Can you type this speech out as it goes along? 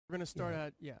We're gonna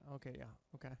start Yeah. at okay.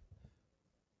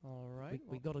 All right.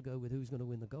 We got to go with who's going to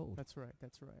win the gold. That's right.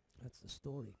 That's right. That's the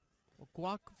story. Well,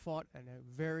 GWAK fought in a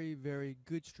very, very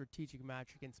good strategic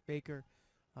match against Baker,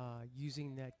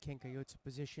 using that Kenkayotsu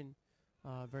position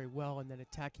very well, and then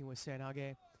attacking with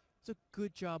Seoinage. It's a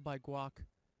good job by GWAK,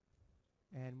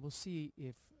 and we'll see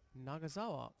if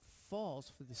Nagasawa falls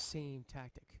for the same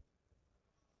tactic.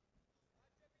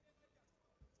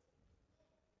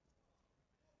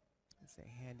 As they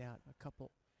hand out a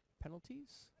couple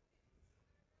penalties.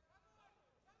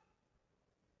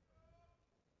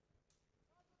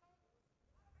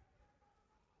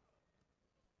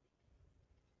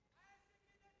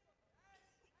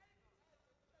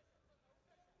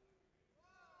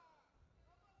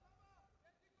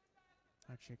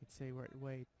 Actually, I could say right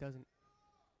away it doesn't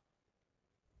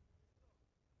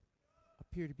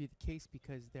appear to be the case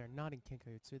because they're not in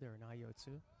Kenkayotsu, they're in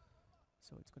Ayotsu.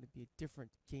 So it's going to be a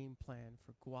different game plan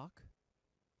for GWAK.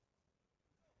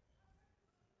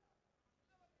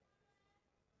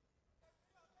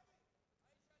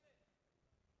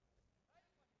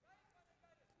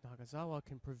 Nagasawa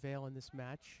can prevail in this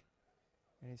match,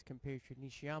 and his compatriot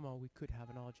Nishiyama, we could have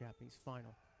an all-Japanese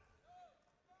final.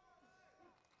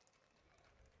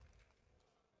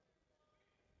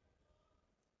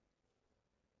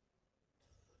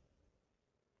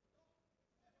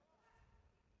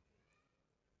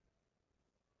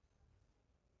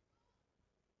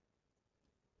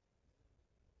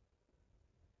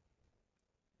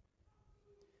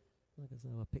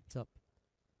 Nagasawa picked up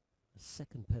a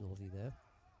second penalty there.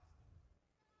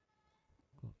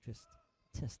 Just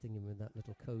testing him with that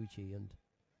little koji, and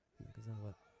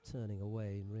Nagasawa turning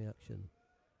away in reaction.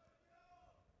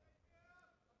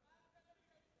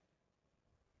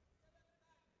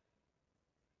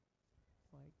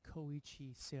 Like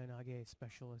Koichi Seoinage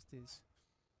specialist is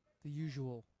the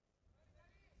usual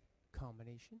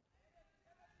combination.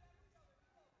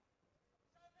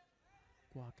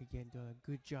 GWAK again doing a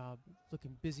good job,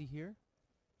 looking busy here.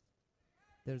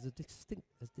 There's a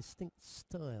distinct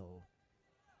style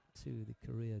to the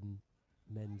Korean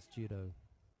men's judo.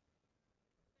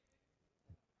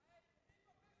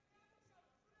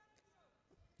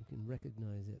 You can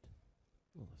recognize it.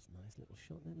 Oh, that's a nice little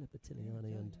shot there,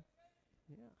 Lepetiliani and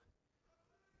yeah.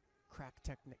 Crack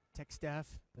tech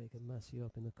staff. Baker Masio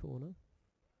up in the corner.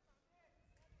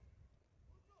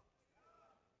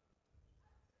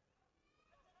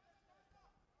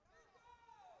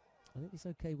 I think it's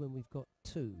okay when we've got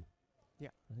two. Yeah.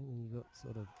 I think when you've got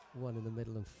sort of one in the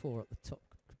middle and four at the top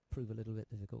could prove a little bit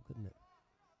difficult, couldn't it?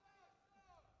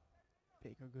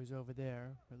 Baker goes over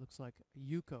there. It looks like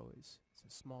Yuko is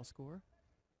a small score.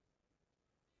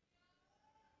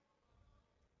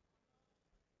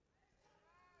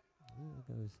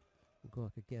 There goes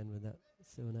GWAK again with that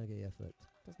Seoinage effort.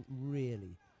 Doesn't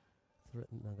really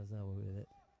threaten Nagasawa with it.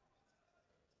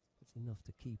 It's enough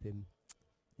to keep him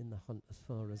in the hunt as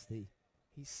far as the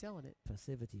he's selling it.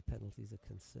 Passivity penalties are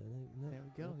concerned. There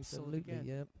we go. He's sold it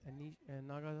Absolutely, again. yeah. And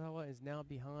Nagasawa is now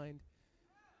behind,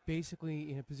 basically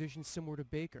in a position similar to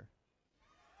Baker.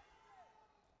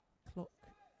 Clock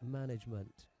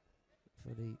management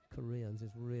for the Koreans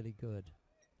is really good.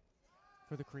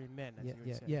 For the Korean men, as you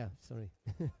would say. Yeah, sorry.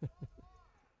 I'm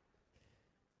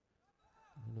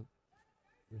going to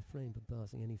refrain from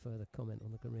passing any further comment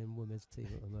on the Korean women's team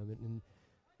at the moment.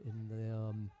 In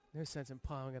the no sense in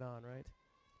piling it on, right?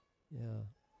 Yeah.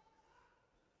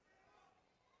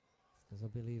 Because I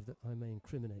believe that I may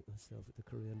incriminate myself with the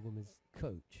Korean women's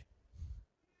coach.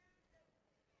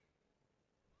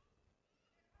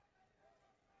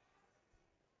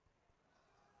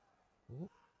 Oh.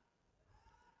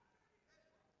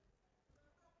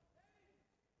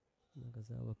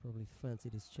 Nagasawa probably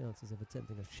fancied his chances of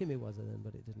attempting a shimiwaza then,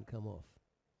 but it didn't come off.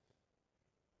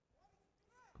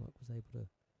 GWAK was able to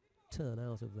turn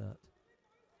out of that.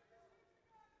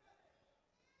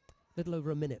 Little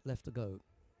over a minute left to go.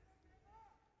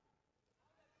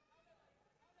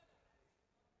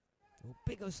 Oh,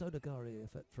 big Osodagari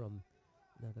effort from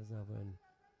Nagasawa, and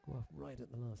GWAK right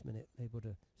at the last minute able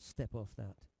to step off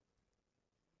that.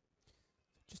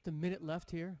 Just a minute left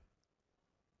here.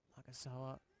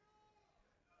 Nagasawa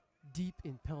deep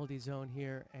in penalty zone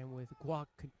here, and with GWAK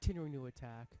continuing to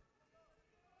attack.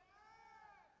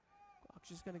 GWAK's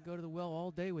just going to go to the well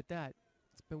all day with that.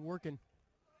 It's been working.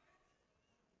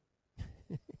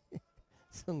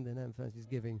 Song Den first is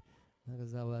giving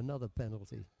Nagasawa another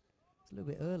penalty. It's a little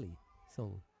bit early,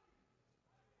 Song.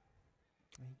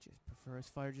 He just prefers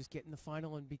fighter just get in the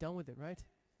final and be done with it, right?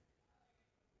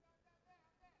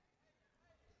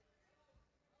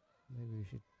 Maybe we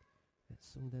should get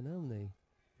Song Den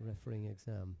the refereeing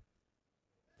exam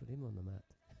for him on the mat.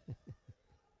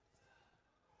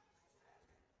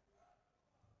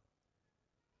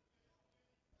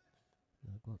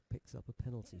 Now GWAK picks up a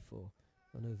penalty for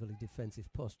an overly defensive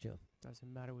posture.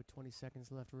 Doesn't matter with 20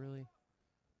 seconds left, really.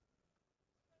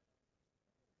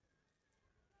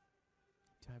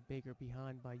 Ty Baker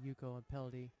behind by Yuko and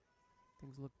Pelty.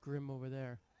 Things look grim over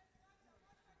there.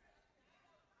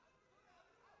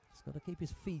 He's got to keep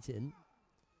his feet in.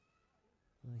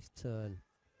 Nice turn.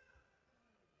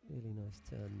 Really nice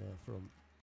turn there from